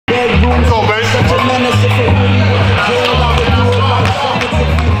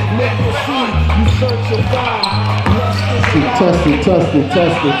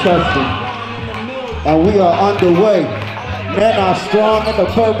Testing. And we are underway. Nena strong in the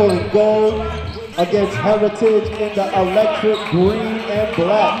purple and gold against Heritage in the electric green and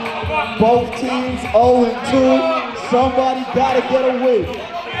black. Both teams 0-2. Somebody gotta get a win.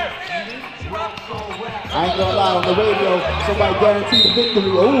 I ain't gonna lie, on the radio, somebody guaranteed the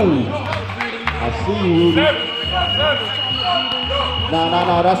victory. Ooh, I see you, Rudy. No,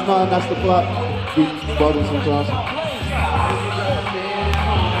 that's not, that's the clock. Keep bugging sometimes.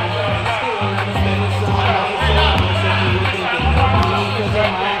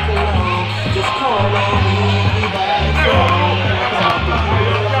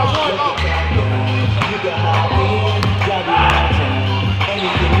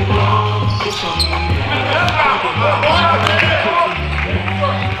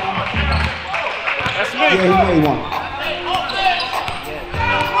 That's me. Yeah, he made one.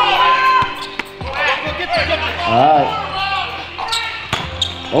 All right.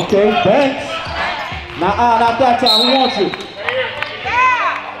 Okay, thanks. Not that time. Who wants it?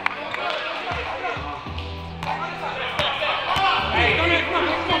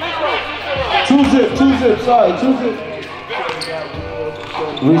 2-zip, sorry, 2-zip.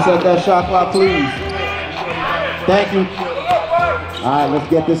 Reset that shot clock, please. Thank you. All right, let's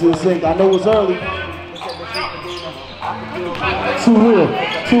get this in sync. I know it's early. Too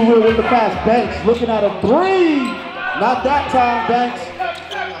real with the pass. Banks looking at a 3. Not that time, Banks.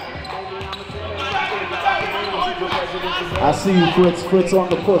 I see you, Fritz. Fritz on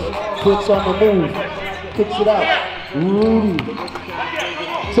the push. Fritz on the move. Kicks it out. Rudy.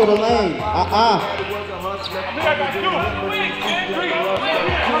 To the lane.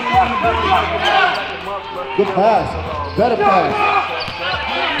 Good pass. Better pass.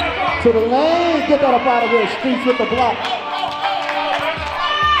 To the lane. Get that up out of here. Streets with the block.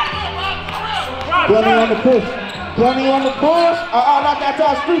 Gunny on the push. Gunny on the push. Not that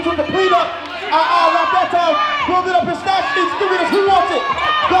time. Streets with the cleanup. Not that time. Build it up and snatch Streets. Give me this. Who wants it?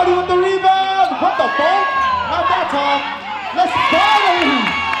 Gunny with the rebound. What the fuck? Not that time. Let's go.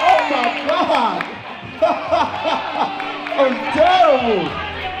 Oh my God. I'm terrible.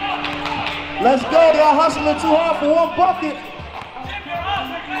 Let's go. They're hustling too hard for one bucket.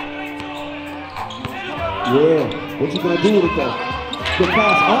 Yeah. What you gonna do with that? Good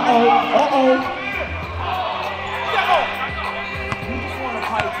pass.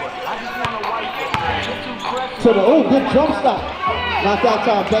 To the, good jump stop. Not that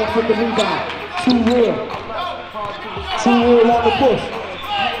time. Banks with the rebound. Too real on the push.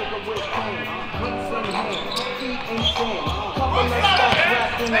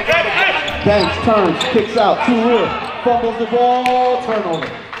 Banks turns, kicks out. Too real. Fumbles the ball. Turnover.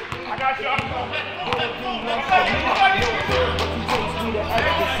 I got you.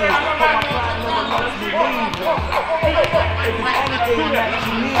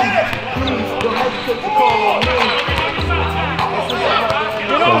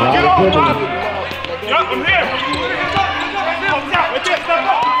 Get on, Yup, I'm here.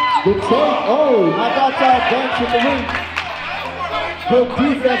 Good take. Oh, not that time. Banks with the wing. Good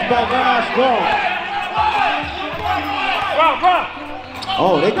defense by Nena Strong. Run.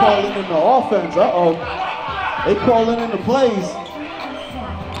 Oh, they calling in the offense. They calling in the plays.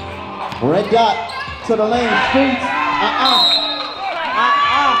 Red dot to the lane. Streets.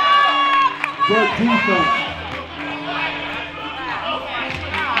 Good defense.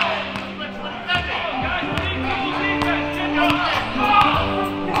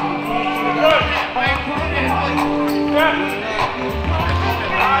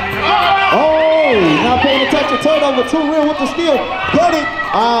 Oh, not paying attention. Turnover. Too real with the steal. Gunny.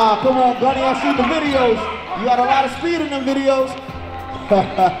 Come on, Gunny. I see the videos. You got a lot of speed in them videos.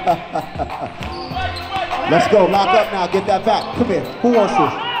 Let's go. Lock up now. Get that back. Come here. Who wants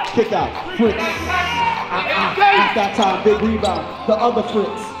this? Kick out. Fritz. Not that time. Big rebound. The other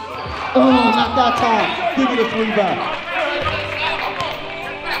Fritz. Oh, not that time. Give me this rebound.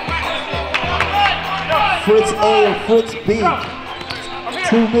 Fritz A and Fritz B.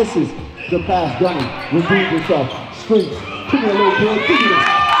 2 misses. Good pass, Gunny. Redeemed himself. Streets. Give me a little bit. Give me this.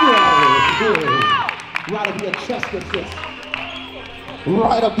 Yeah. Right up your chest assist.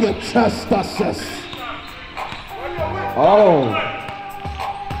 Right up your chest assist. Oh.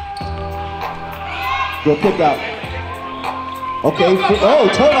 Good kick out. Okay. Oh,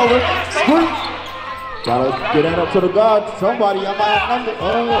 turnover. Street. Gotta get that up to the guard. Somebody, I might have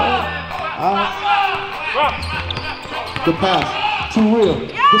Good pass. Too real.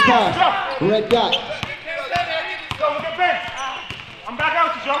 Good pass. Red dot. I'm back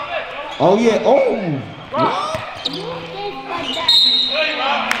out to Joe. Oh yeah. Oh.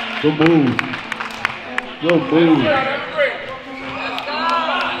 Good move. Good move.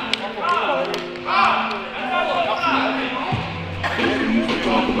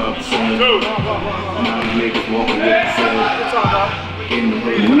 Talk about the sun. Now the niggas walking with the sun. In the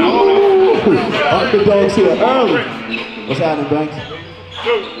rain. Underdogs here early. What's happening, Banks?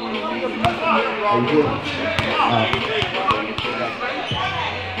 How you doing?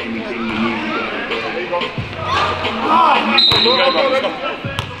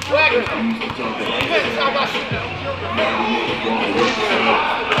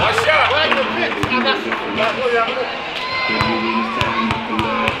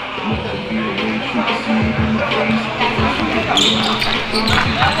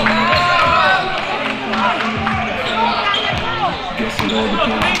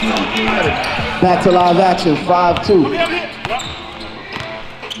 Back to live action, 5-2.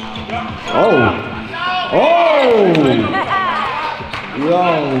 Oh! Yo,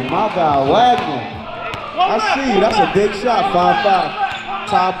 my guy Wagner. I see you, that's a big shot, 5-5.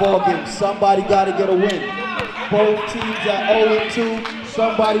 Tie ball game, somebody gotta get a win. Both teams at 0-2,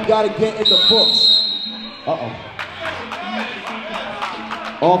 somebody gotta get in the books.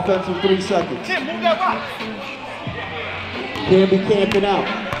 Offensive 3 seconds. Can't be camping out.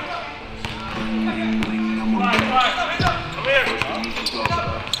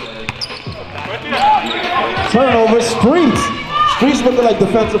 Turnover, Streets. Streets looking like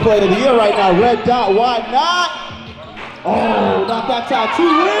defensive player of the year right now. Red dot, why not? Oh, not that time. Too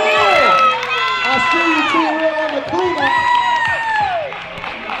real. I see you, too real on the cleanup.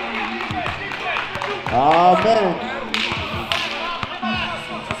 Oh, man.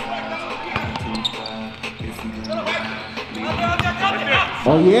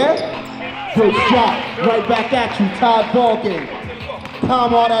 Oh, yeah? Good shot. Right back at you. Tied ball game.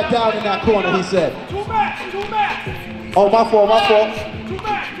 Calm all that down in that corner, he said. Oh, my fault.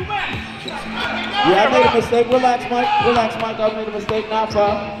 Yeah, I made a mistake. Relax, Mike. I made a mistake. Not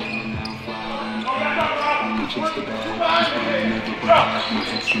foul.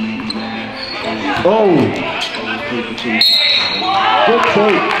 Oh. Good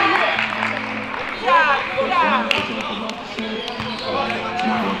take.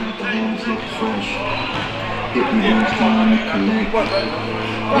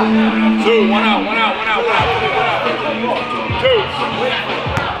 Two, one out. Two.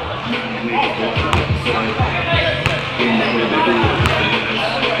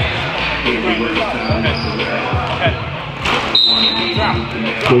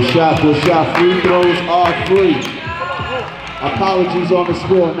 Good shot. Free throws are free. Apologies on the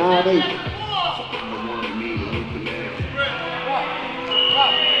score, 9-8.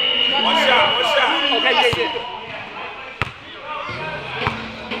 One shot. Okay, yeah.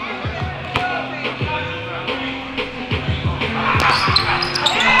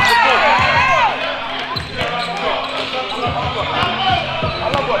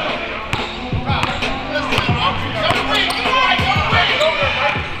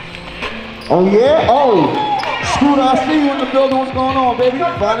 Oh yeah? Oh! Scooter, I see you in the building. What's going on, baby?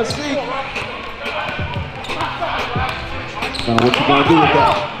 Find a seat. Now, what you gonna do with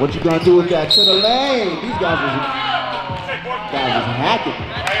that? What you gonna do with that? To the lane. These guys was hacking.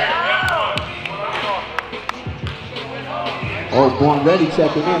 Oh, Born Ready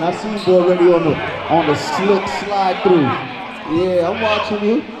checking in. I see you, Born Ready on the slick slide through. Yeah, I'm watching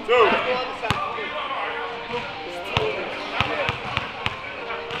you.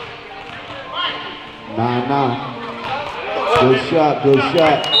 9-9. Good shot.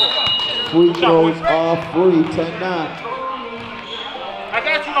 Free throws are free, 10-9. I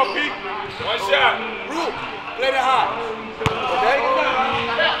got you, no peek. One shot. Root, play it high. Okay?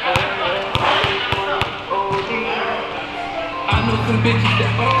 I know some bitches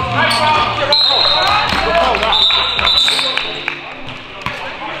that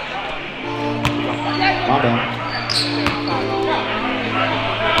My bad.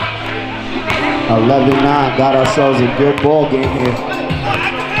 11-9, got ourselves a good ball game here.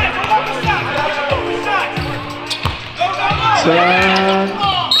 10.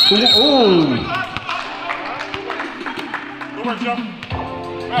 Ooh. Good work, Joe.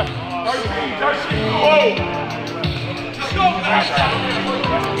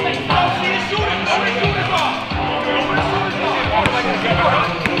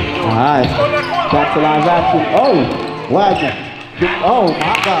 All right, back to live action. Oh, Wagner. Oh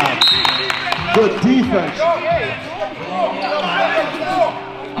my God. Good defense.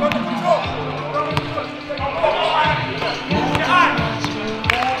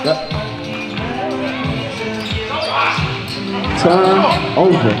 Turn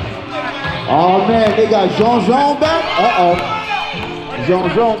over. Oh man, they got Jean back.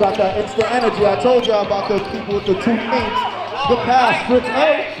 Jean got that instant energy. I told y'all about the people with the 2 things. Good pass, Fritz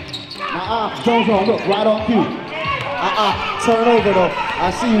A. Jean, look, right on cue. Turn over though.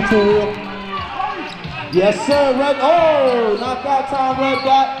 I see you, Too Real. Yes, sir, Red. Oh, not that time, Red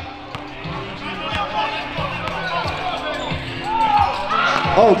Dot.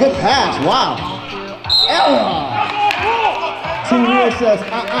 Oh, good pass. Wow. Error. Too Real says,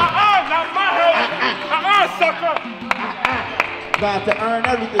 sucker. Got to earn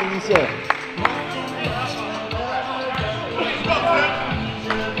everything, he said.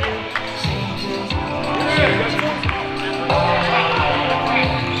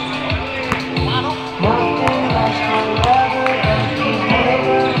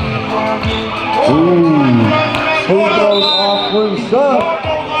 Who goes off free sub?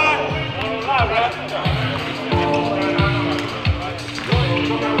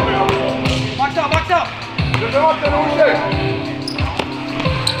 Box up.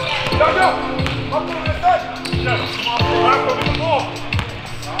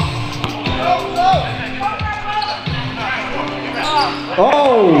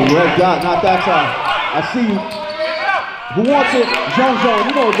 Oh, red dot, not that time. I see you. Who wants it? Jean,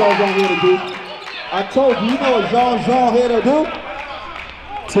 you know what Jean here to do. I told you, you know what Jean here to do?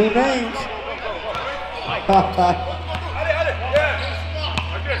 2 names.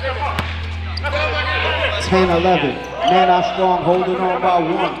 10-11. Nena Strong holding on by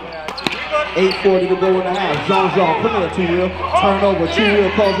 1. 8:40 to go in the half. Jean, come here, Too Real. Turnover. Too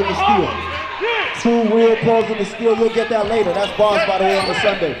Real calls it the steal. Too Real calls it the steal. You'll get that later. That's bars, by the way, on the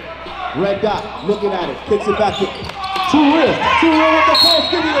Sunday. Red dot, looking at it. Kicks it back to Too Real. Too Real with the post.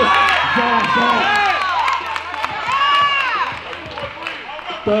 Give me this. Jean.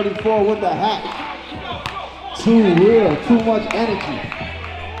 34 with the hat. Too Real. Too much energy.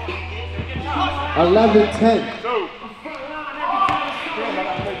 11-10.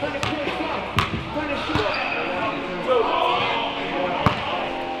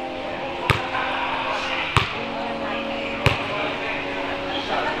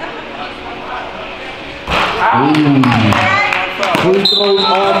 Free throws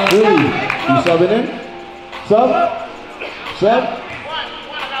are free. You subbing in? Sub?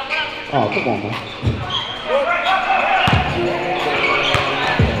 Oh, come on, man.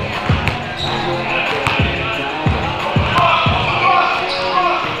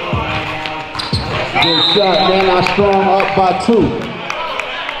 Good shot. Nena Strong up by 2.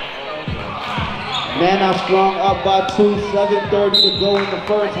 Nena Strong up by 2. 7:30 to go in the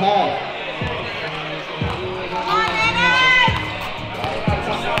first half.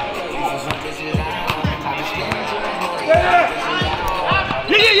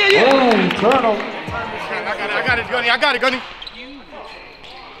 Yeah. Oh, turnover. I got it, Gunny.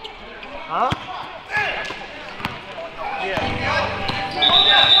 Huh?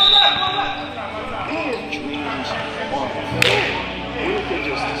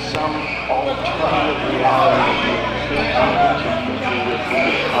 Some alternative reality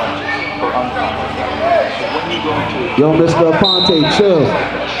or unconscious. So when you go into Yo, Mr. Aponte, chill.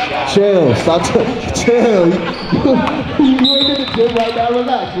 Stop chill. You ain't in the gym right now,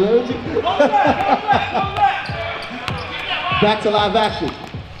 relax, really? Back to live action.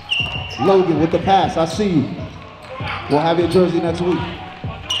 Logan with the pass, I see you. We'll have your jersey next week.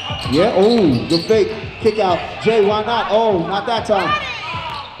 Yeah, oh, good fake. Kick out. Jay, why not? Oh, not that time.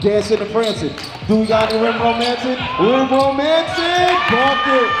 Dancing and prancing. Do we got any rim romancing? Rim romancing! Blocked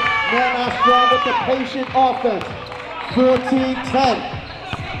it. Nena Strong with the patient offense. 14-10.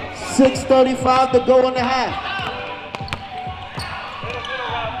 6:35 to go in the half.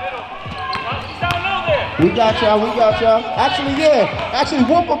 We got y'all. Actually,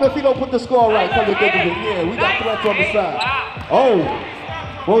 whoop him if he don't put the score right. Come to think of it. Yeah, we got threats on the side. Oh,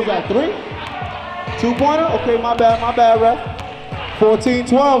 what was that, 3? 2-pointer? Okay, my bad, ref.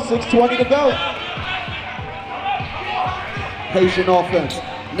 14-12, 6:20 to go. Patient offense.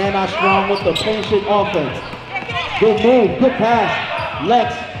 Nena Strong with the patient offense. Good move, good pass.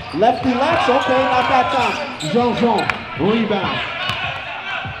 Lefty, okay, not that time. Jean, rebound.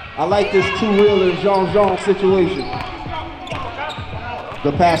 I like this Too Real and Jean situation.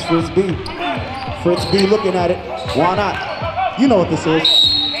 The pass, Fritz B. Fritz B looking at it. Why not? You know what this is.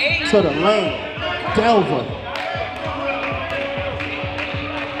 To the lane. Delver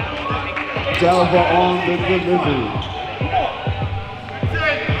on the delivery.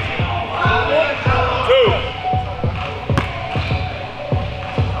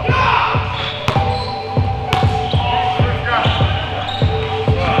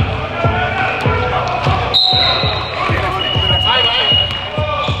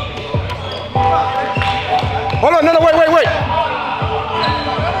 Hold on, no, wait. Oh,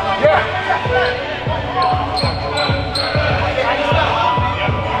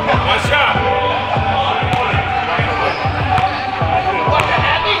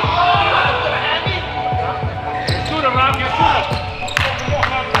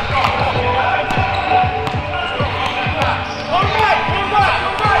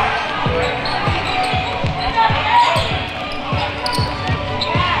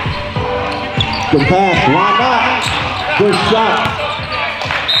 Good pass, why not? Good shot.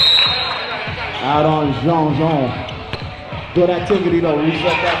 Out on Jean. Good activity though, reset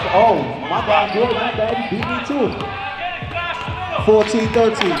that. Oh, my bad, good, my bad, you beat me too.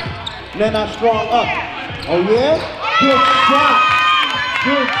 14-13, Nena strong up. Oh yeah? Good shot,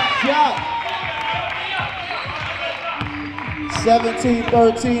 good shot.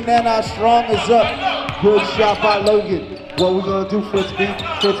 17-13, Nena strong is up. Good shot by Logan. What we gonna do, Fritz B?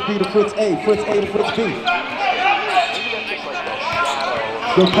 Fritz B to Fritz A, Fritz A to Fritz B.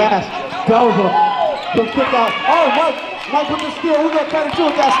 Good pass, Dover. Good kick out. Oh, Mike with the steal. We're gonna cut it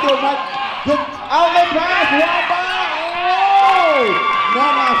with that steal, Mike. Good outlet pass, one by. Oh!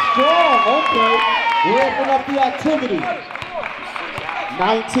 Nena strong, okay. Ramping up the activity.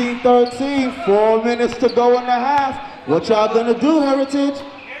 19-13, 4 minutes to go in the half. What y'all gonna do, Heritage?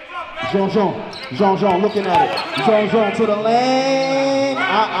 Jean, looking at it. Jean to the lane.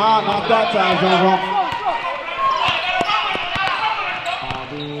 Not that time, Jean.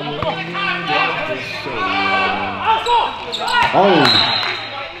 Oh.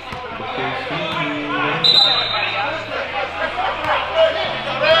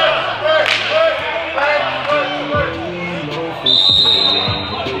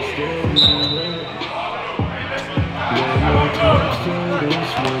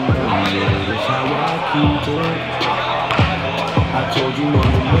 I told you I'm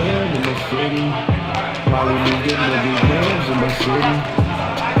the man in the city. Probably moved in every man's in my city.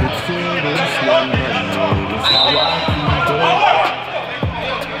 It's still this one, that's how I keep it.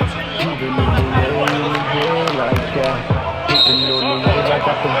 Even if the way in the hair like that, hitting on the way like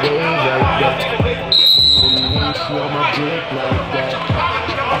I can go like that. When you ain't see on my dick like that,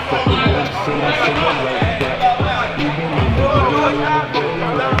 I fucking won't say I say it like that. Even if the way in the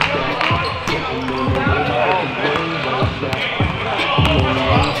hair like that, hitting on the way like I can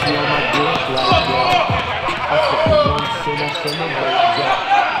go like that. See on my dick like that. I fucking won't say that from the like that.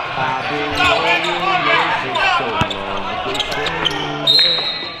 I've been waiting for so long. They say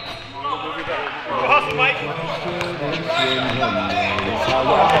Hustle, Mike.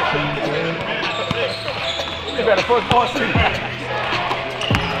 You better first ball shoot.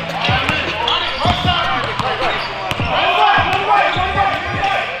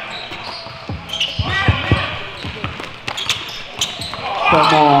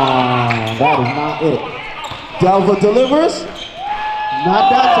 Come on, that is not it. Delva delivers. Not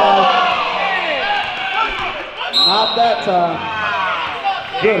that time. Not that time.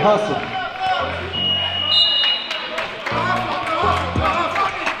 Good hustle.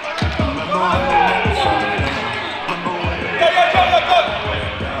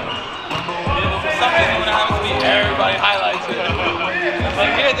 Everybody highlights it.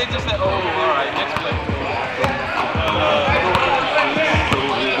 Like here they just said, oh, alright, next play.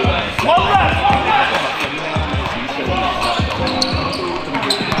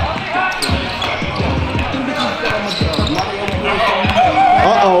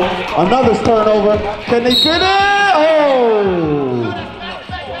 Uh-oh, another turnover. Can they finish? Oh!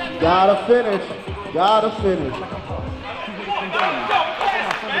 Gotta finish.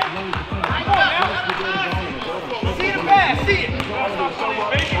 See the pass, see it.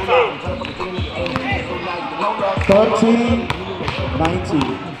 13-19.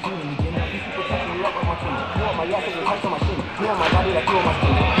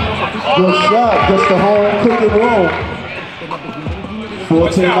 Good shot, just the home cooking roll.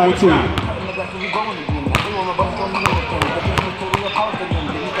 14-19.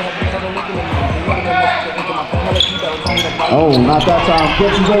 Oh, not that time.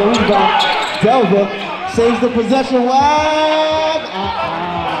 Gets his own rebound. Delva saves the possession. Wag!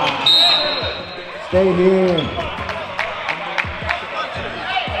 Stay here.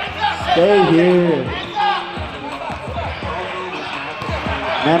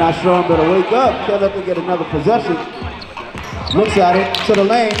 Man, I sure better wake up. Can't let them get another possession. Looks at it, to the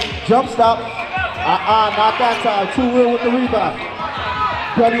lane, jump stop. Not that time. Too real with the rebound.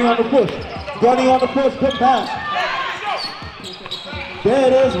 Gunny on the push, good pass. There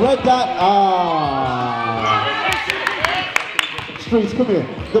it is, red dot. Streets, come here.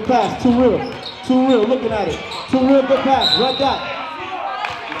 Good pass, too real, looking at it. Too real, good pass, red dot.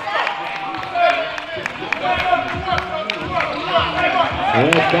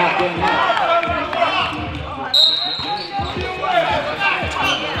 Red dot getting out.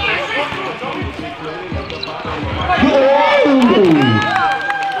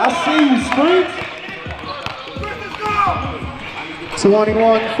 I see you, Streets.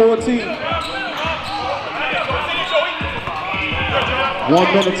 21-14.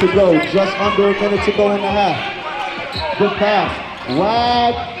 1 minute to go. Just under a minute to go in the half. Good pass.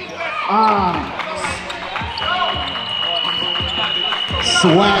 Wag.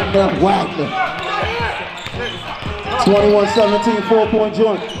 Swagner, Wagner. 21-17, 4-point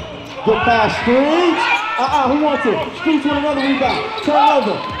joint. Good pass, Streets. Who wants it? Streets with another rebound.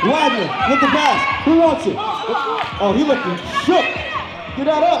 Turnover. Wagner with the pass. Who wants it? Oh, he looking shook. Get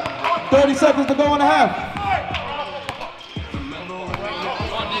that up. 30 seconds to go in the half.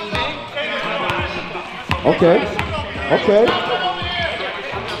 Okay.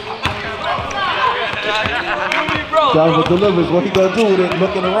 Delver delivers. What he gonna do with it?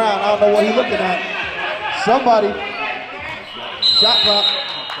 Looking around. I don't know what he looking at. Somebody. Shot clock.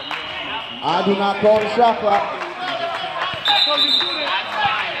 I do not call the shot clock.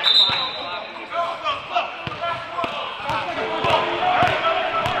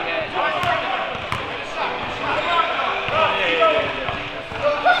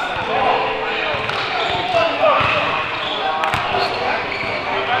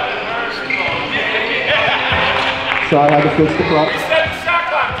 Sorry, I had to fix the clock. Set the shot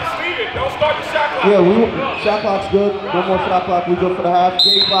clock. Just leave it. Don't start the shot clock. Yeah, shot clock's good. One more shot clock. We good for the half.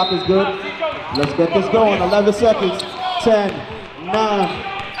 Game clock is good. Let's get this going. 11 seconds. 10, 9,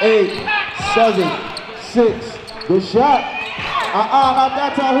 8, 7, 6. Good shot. Not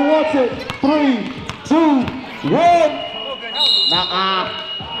that time. Who wants it? 3, 2, 1.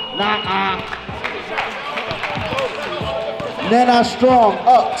 Nena strong.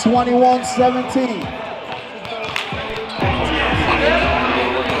 Up 21-17.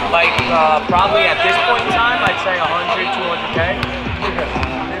 Like, probably at this point in time, I'd say 100, 200K.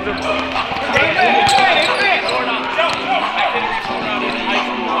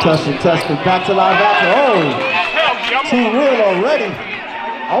 Testing. Back to live action. Oh, 2 real already.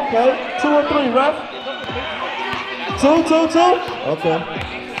 Okay, 2 or 3, ref. 2. Okay.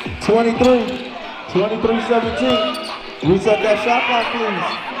 23-17. Reset that shot clock,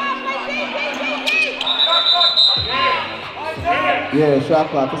 please. Yeah, shot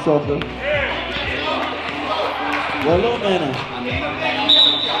clock, it's open. Well, look, Nena.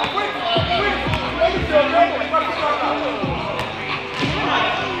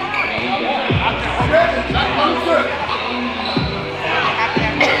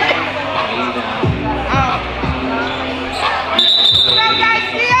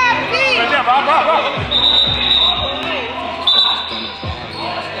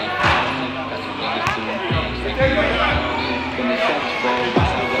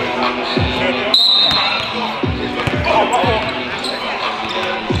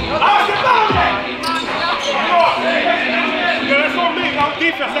 That's on me. On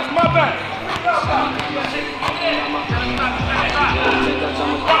defense. That's my bad.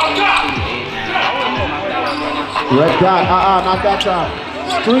 Red dot. Not that time.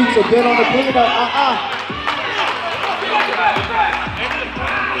 Streets will get on the cleanup.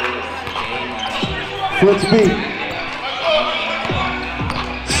 Fritz B.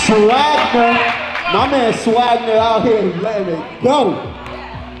 Swagner. My man Swagner out here letting it go.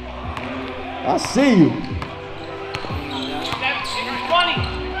 I see you.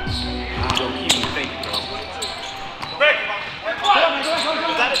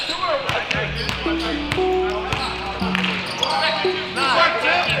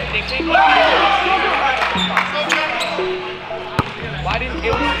 Why didn't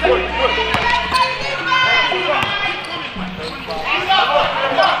it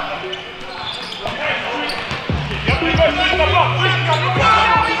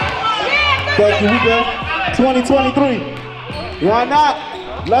Thank you, we good. 2023. Why not?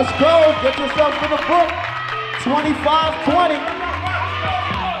 Let's go. Get yourself to the book. 25-20.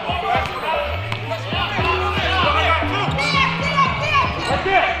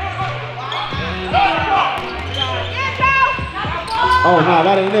 Oh, no,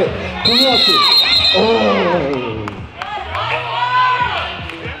 that ain't it. Who wants it? Oh.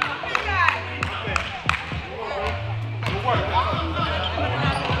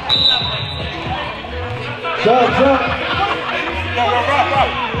 Jump.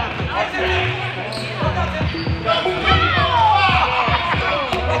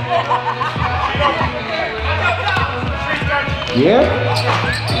 Yeah?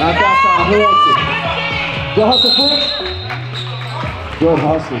 Not that time. Who wants it? Go hustle, Fritz. Good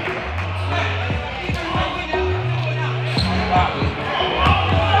hustle.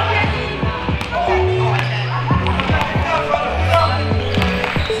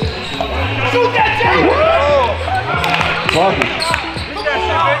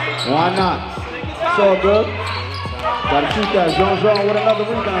 Why not? It's all good. Gotta shoot that. Jean with another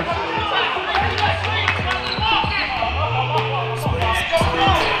rebound.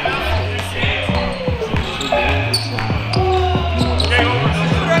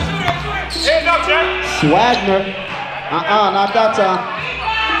 Swagner. Not that time.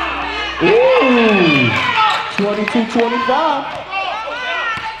 Ooh, 22-25.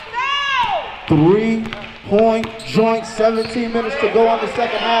 3-point joint, 17 minutes to go on the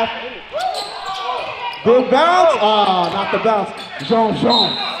second half. Good bounce. Ah, not the bounce. Jean.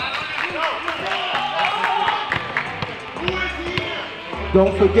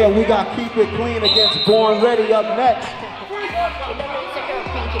 Don't forget, we got Keep It Clean against Born Ready up next.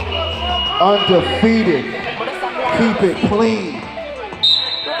 Undefeated. Keep It Clean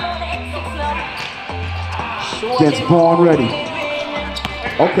against Born Ready.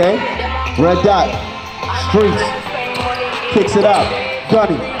 Okay. Red dot. Streets. Kicks it out.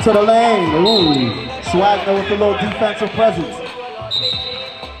 Gunny to the lane. Ooh. Swagner with a little defensive presence.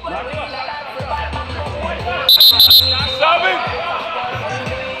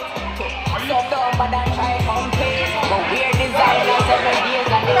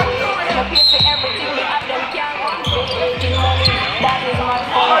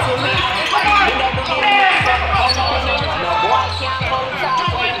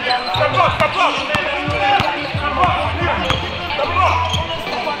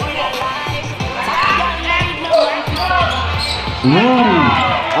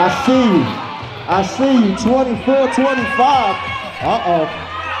 I see you, 24-25.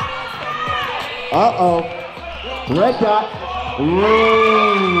 Uh-oh. Red dot.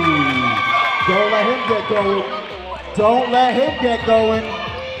 Don't let him get going. Don't let him get going.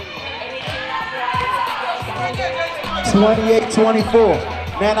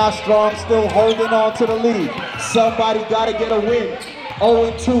 28-24. Nena Strong still holding on to the lead. Somebody got to get a win.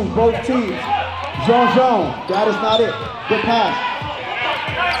 0-2, both teams. Jean, that is not it. Good pass.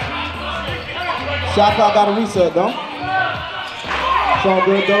 Shot clock got a reset, though. It's all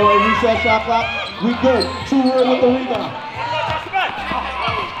good, though. Reset shot clock. We good. 2 real with the rebound.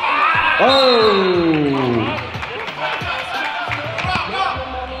 Oh!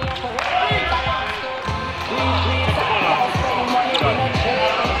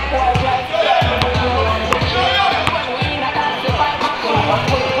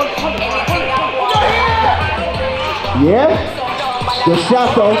 Yeah? Good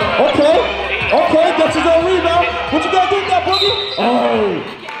shot, though. Okay, gets his own rebound. What you gonna do with that, Boogie? Oh!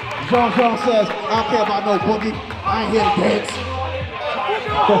 Jean says, I don't care about no Boogie. I ain't here to dance.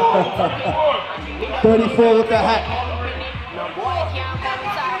 34 with the hat.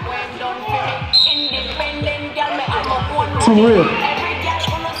 Too real.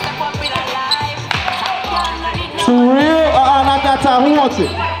 Too real? Not that time. Who wants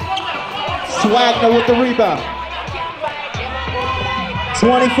it? Swagner with the rebound.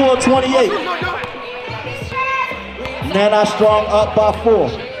 24-28. Nena Strong up by 4.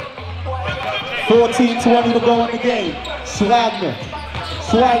 14-20 to go in the game. Swagner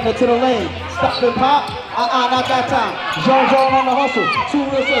to the lane. Stop and pop. Not that time. Jean on the hustle. 2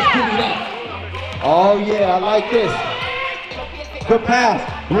 real says, give me that. Oh yeah, I like this. Good pass.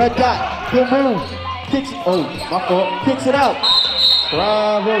 Red dot. Good move. Kicks. Oh, my fault. Kicks it out.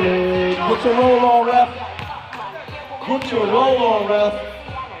 Traveling. Get your roll on, ref. Get your roll on, ref.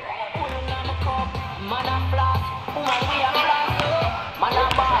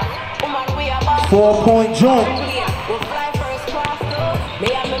 4-point joint.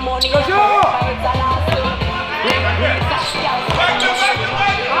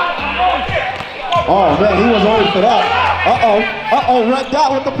 Oh man, he was ready for that. Uh-oh, red dot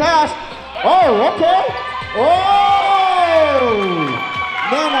with the pass. Oh, okay. Oh!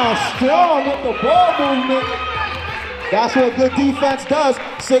 Nena Strong with the ball movement. That's what good defense does.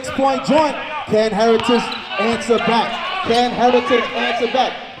 6-point joint. Can Heritage answer back?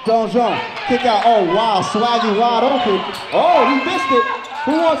 Jean, kick out. Oh wow, Swaggy wide open. Oh, he missed it.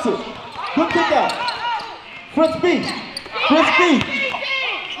 Who wants it? Good kick out. Fritz B.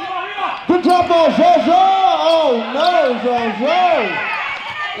 Good drop ball, Jean. Oh no, Jean.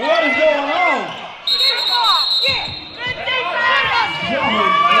 What is going on?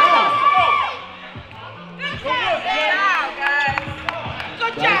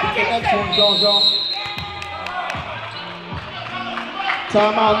 Good job, Jean.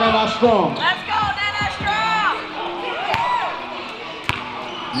 Timeout, Nena Strong. Let's go, Nena Strong.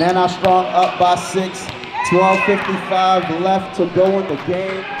 Nena Strong up by 6. 12:55 left to go in the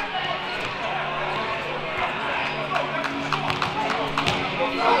game.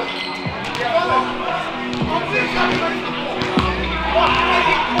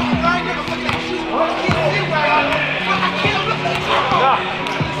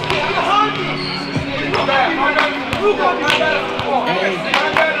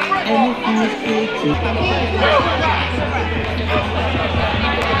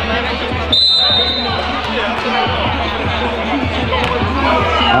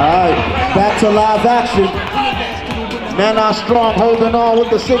 All right. to live action. Nena Strong holding on with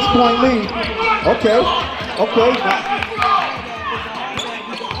the 6-point lead. Okay.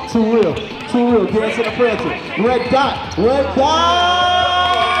 Too real. Dancing the prayer to. Red dot. Red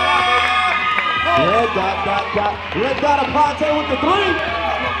dot Aponte with the 3.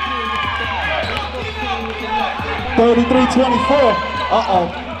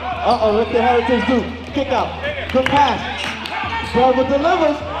 33-24. What the Heritage do? Kick out. Good pass. Delver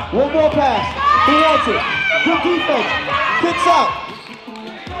delivers. One more pass. Who wants it? Good defense. Kicks out.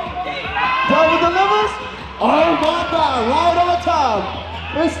 Delver delivers. Oh my God, right on time.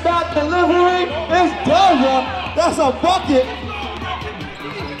 It's not delivery, it's Delver. That's a bucket.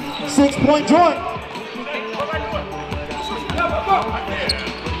 6-point joint.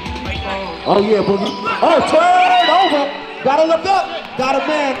 Oh yeah, Boogie. Oh, turn over. Gotta look up. Got a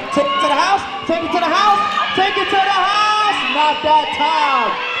man. Take it to the house. Take it to the house. Take it to the house. Not that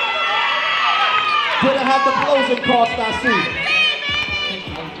time. Didn't have the closing cost, I see.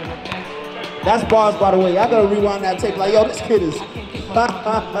 That's bars, by the way. I gotta rewind that tape. Like, yo, this kid is.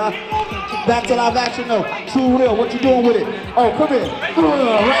 Back to live action, though. Too real. What you doing with it? Oh, come here. Right in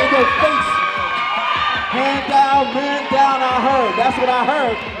your face. Hand down, man down. I heard. That's what I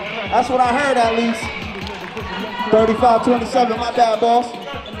heard. That's what I heard, at least. 35-27. My bad, boss.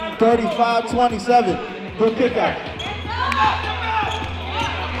 35-27. Good kick out.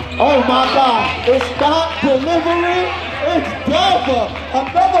 Oh my God, it's not delivery, it's Delver,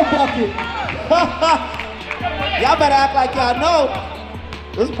 another bucket. Y'all better act like y'all know.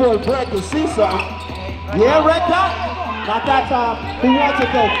 This boy Brett can see something. Yeah, red dot? Not that time. Who wants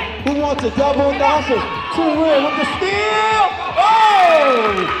it though? Who wants it? Double Dawson. Too real with the steal.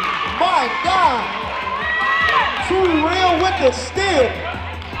 Oh my God. Too real with the steal.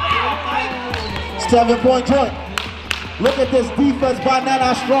 7-point joint. Look at this defense by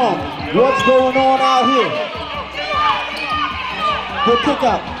Nena Strong. What's going on out here? Good kick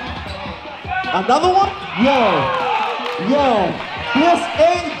out. Another one? Yo, this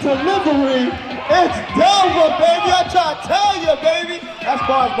ain't delivery. It's Delver, baby. I try to tell you, baby. That's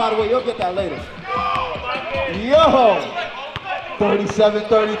bars, by the way. You'll get that later. Yo,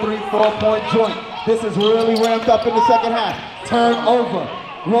 37-33, 4-point joint. This is really ramped up in the second half. Turnover.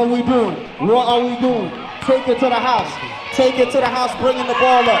 What are we doing? What are we doing? Take it to the house. Take it to the house, bringing the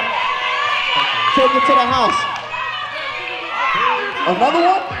ball up. Take it to the house. Another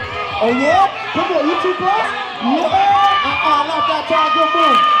one? Oh yeah? Come on, you too close? Yeah! Not that time, good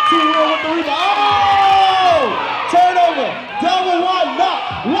move. Too real with the rebound. Oh! Turnover. Delver, why not?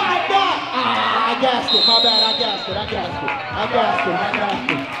 I gassed it. My bad, I gassed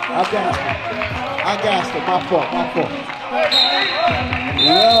it. My fault.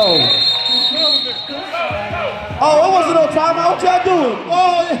 Yo. Oh, it wasn't no timeout. What y'all doing?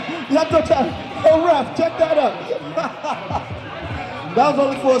 Oh, you have to tell. Hey, ref, check that up. That was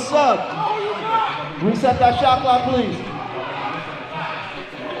only for a sub. Reset that shot clock, please.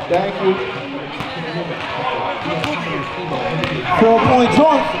 Thank you. 4-point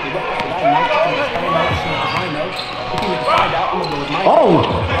joint. Oh,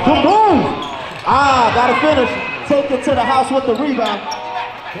 good move. Gotta finish. Take it to the house with the rebound.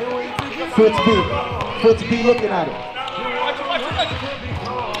 Fitz B looking at it.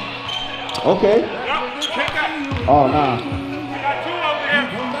 Okay. Oh, nah.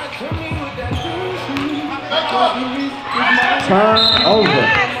 Turn over.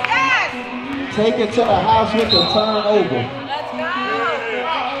 Take it to the house with the turnover.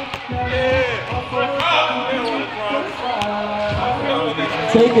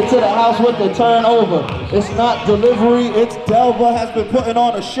 Take it to the house with the turnover. It's not delivery, it's Delver has been putting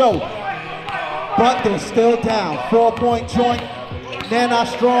on a show. But they're still down. 4-point joint. Nena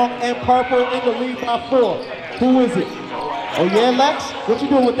Strong and Purple in the lead by 4. Who is it? Oh yeah, Lex? What you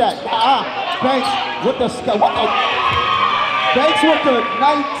doing with that? Banks with the Banks with the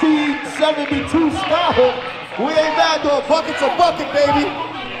 1972 Skyhook. We ain't mad though. A bucket's a bucket, baby.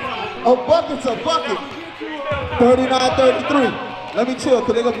 A bucket's a bucket. 39-33. Let me chill,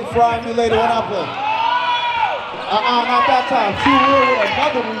 because they're going to be frying me later when I play. Not that time. Too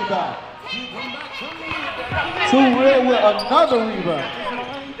real with another rebound.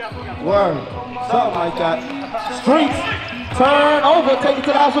 Word. Something like that. Streets. Turn over. Take it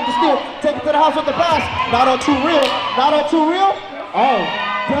to the house with the steal. Take it to the house with the pass. Not on Too Real. Oh,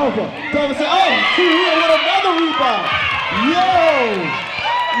 Delver said, oh, Too Real with another rebound. Yo.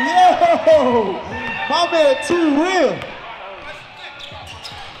 My man Too Real.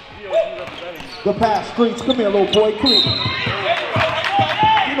 Good pass, Streets. Come here, little boy. Come here.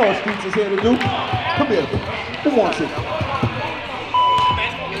 You know what Streets is here to do. Come here. Who wants it?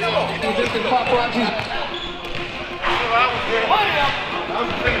 resistant paparazzi.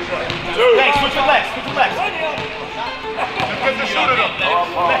 Legs, switch your legs, switch your legs. Get the shooter up.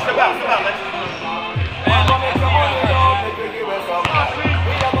 Legs about, legs.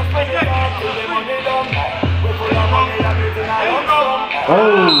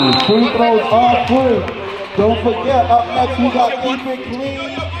 Oh, free throws are free. Don't forget, up next we got Keep It Clean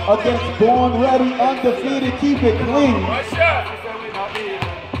against Born Ready Undefeated. Keep It Clean.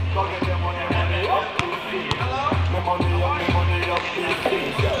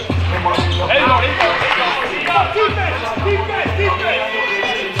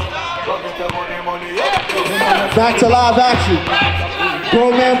 Back to live action.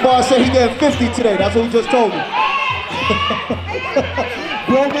 Grown man boss said he getting 50 today. That's what he just told me.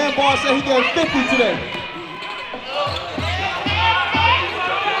 Grown man boss said he getting 50 today.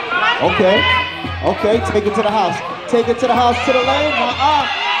 Okay. Okay, take it to the house. Take it to the house, to the lane.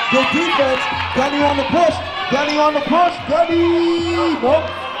 Good defense. Gunny on the push. Gunny on the push. Gunny. Nope.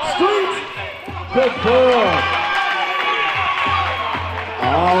 Streets. Good ball. I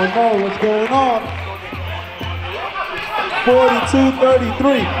don't know what's going on.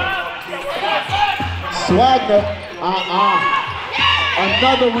 42-33. Swagner.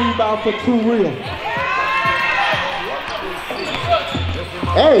 Another rebound for Too Real.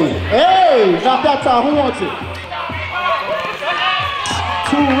 Hey, not that time. Who wants it?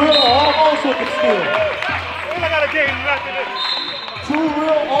 Too Real almost with the steal. Too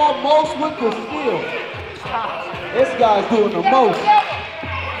Real almost with the steal. This guy's doing the most.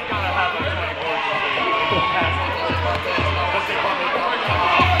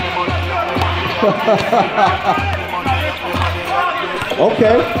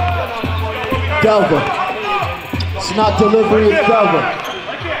 Okay. Delver. It's not delivery, it's Delver.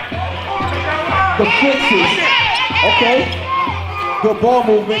 The fixes. Okay. Good ball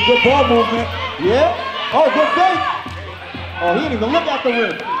movement, good ball movement. Yeah. Oh, good fake. Oh, he didn't even look at the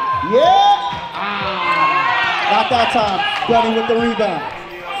rim. Yeah. Not that time. Gunny with the rebound.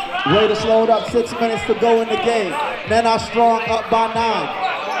 Way to slow it up. 6 minutes to go in the game. Nena Strong up by 9.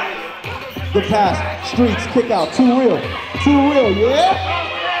 Good pass. Streets, kick out. Too Real. Too Real, yeah?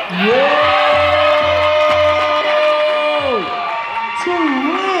 Yeah! Too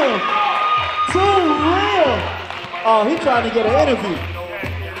Real! Too Real! Oh, he trying to get an interview.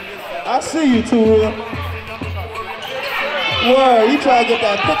 I see you, Too Real. Word, you trying to get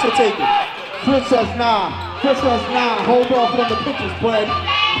that picture taken. Chris says nah. Chris says nah. Hold off on the pictures, bud.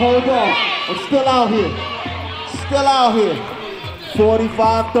 Hold on. I'm still out here. Still out here.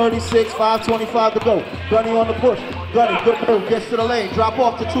 45-36, 5:25 to go. Gunny on the push. Gunny, good move, gets to the lane. Drop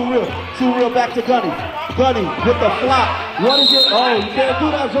off to Too Real. Too Real back to Gunny. Gunny with the flop. What is it? Oh, you can't do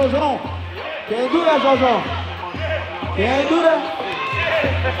that, Zozon. Can't do that, Zozon. Can't do that.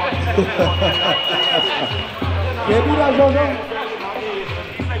 Can't do that, Zozon.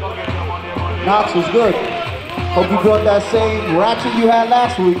 Knox was good. Hope you brought that same ratchet you had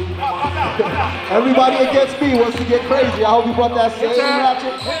last week. Everybody against me wants to get crazy. I hope you brought that same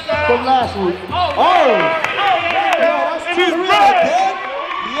ratchet from last week. Oh! Yo, that's Too Real, man.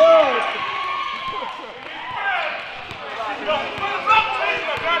 Yo!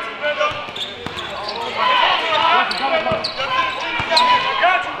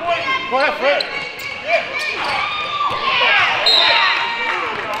 Go ahead, Fred.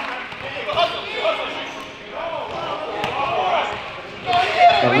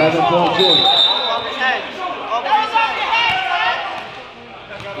 11-point Jordan.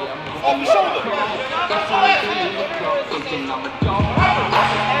 Off the shoulder.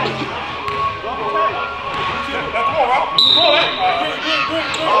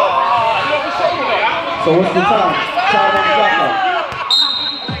 So what's the time? Time on the shot clock.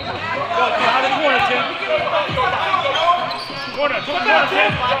 Out of the corner, Tim. Corner, Tim.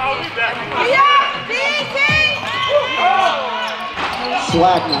 I'll be back.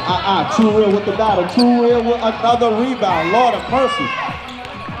 Swagner, Too Real with the battle. Too Real with another rebound. Lord of mercy.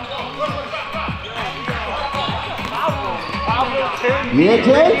 Yeah,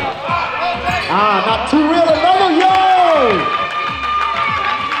 Jay? Not Too Real, another, yo!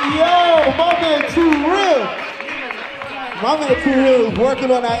 Yo, my man Too Real. My man Too Real is working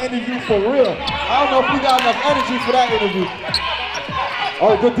on that interview for real. I don't know if we got enough energy for that interview.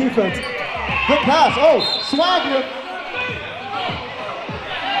 Oh, good defense. Good pass. Oh, Swagner.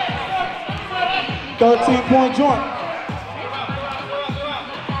 13-point joint.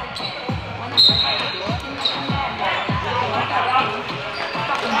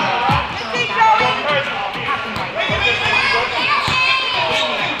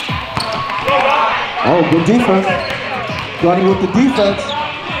 Oh, good defense. Gunny with the defense.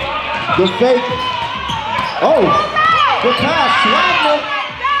 Good fake. Oh, good pass. Swagman.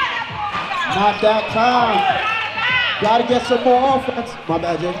 Not that time. Gotta get some more offense. My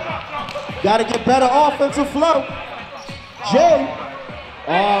bad, Jay. Gotta get better offensive flow. Jay.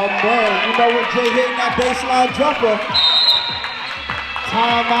 Oh, man. You know when Jay hitting that baseline jumper.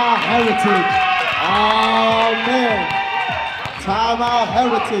 Timeout Heritage. Oh, man. Timeout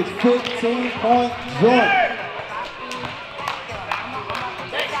Heritage. 15-point joint.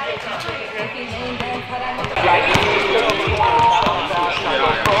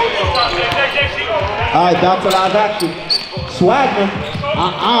 All right, back to live action. Swagman.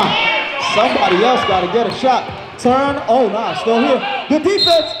 Somebody else got to get a shot. Turn. Oh, nah, still here. Good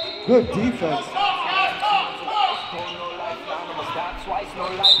defense. Good defense.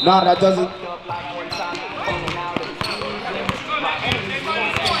 Nah, that doesn't.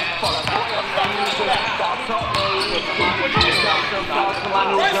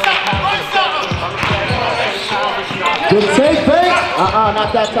 Good take, fake.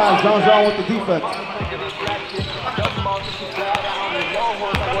 Not that time. Jean with the defense.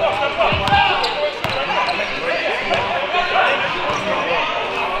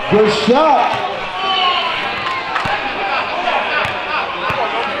 Good shot.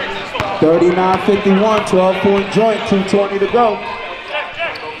 39-51, 12-point joint, 2:20 to go.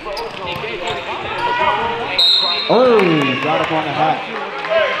 Oh, got him on the hat.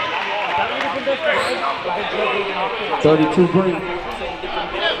 32 green.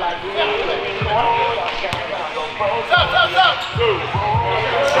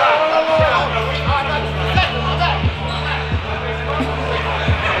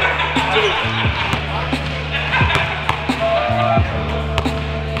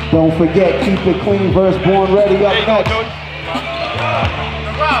 Don't forget, keep it clean versus Born Ready up next.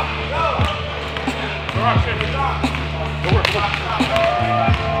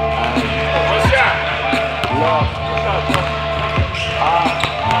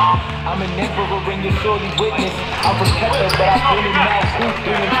 I'm an emperor and you're surely witness. I'm protector, but I feel it now. Who's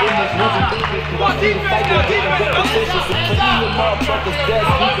doing business? Losing business. What's defense? No defense.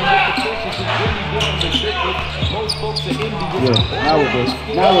 Most folks are Indian. Yeah, now we're good.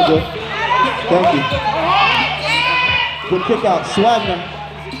 Now we're good. Thank you. Good kick out. Swagman.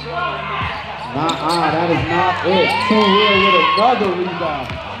 That is not it. Too real with another rebound.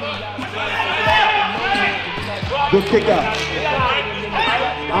 Good kick out.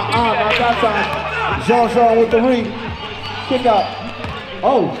 Not that time. Jean with the ring. Kick out.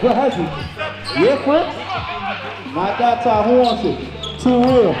 Oh, good hustle. Yeah, Fritz? Not that time. Who wants it? Too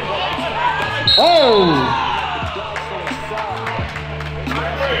real. Oh!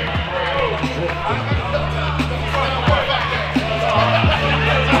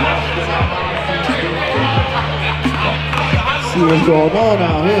 See what's going on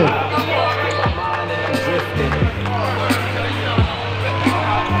out here.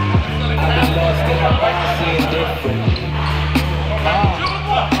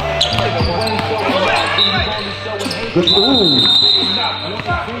 Good move.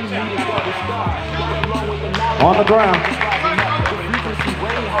 On the ground.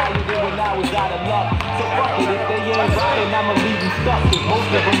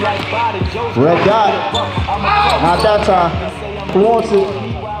 Red dot. Not that time. Who wants it?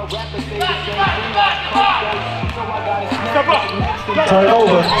 Turn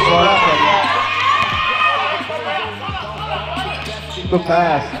over. Good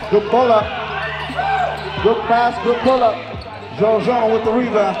pass. Good pull up. Good pass, good pull up. Jean with the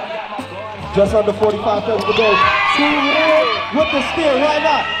rebound. Just under 45 seconds to go. With the steal, why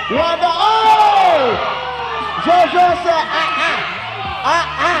not? Why not? Oh! Jean said,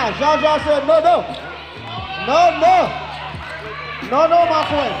 Jean said, no. No, my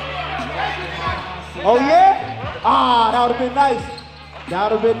friend. Oh, yeah? That would have been nice.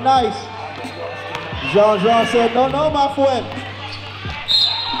 That would have been nice. Jean said, no, my friend.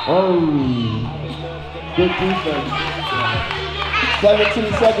 Oh. Good defense.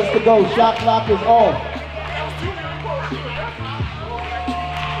 17 seconds to go. Shot clock is off.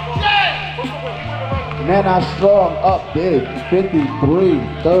 Nena strong up big.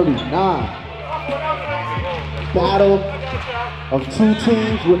 53-39. Battle of two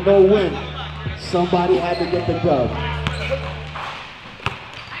teams with no win. Somebody had to get the dub.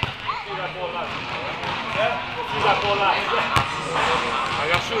 I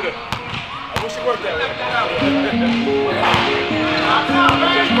got shooter. I wish it worked that way.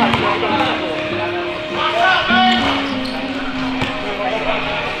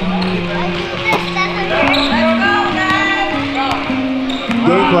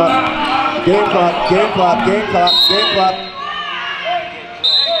 Game clock.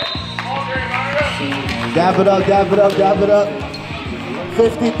 Dab it up, dab it up, dab it up.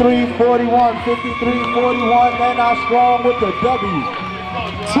 53-41, 53-41. Nena Strong with the W.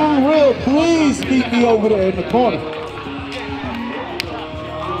 Too Real, please meet me over there in the corner.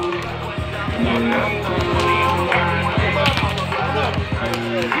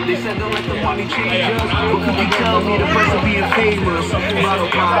 They said don't let the money change us, but could you tell me the price of being famous?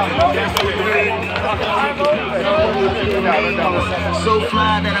 So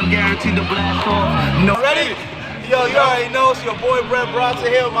fly that I'm guaranteed to blast off. No. Ready? Yo, you already know it's your boy Brett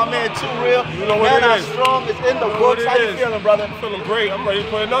Bronson here with my man Too Real. You know what Nena it is. Strong is in the books. How you feeling, brother? I'm feeling great. I'm ready to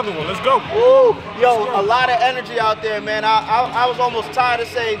play another one. Let's go. Woo! Yo, a lot of energy out there, man. I was almost tired of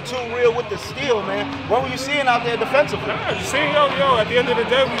saying Too Real with the steal, man. What were you seeing out there defensively? Yeah, you see, yo, at the end of the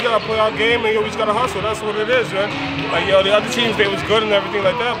day, we gotta play our game and yo, we just gotta hustle. That's what it is, man. Like, yo, the other teams, they was good and everything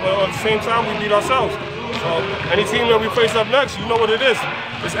like that, but at the same time, we beat ourselves. So, any team that we face up next, you know what it is.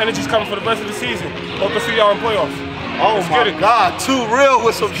 This energy's coming for the rest of the season. Hope to see y'all in playoffs. Oh my God, Too Real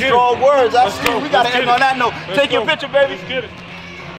with some strong words. I see. We gotta end on that note. Take your picture, baby. Let's get it.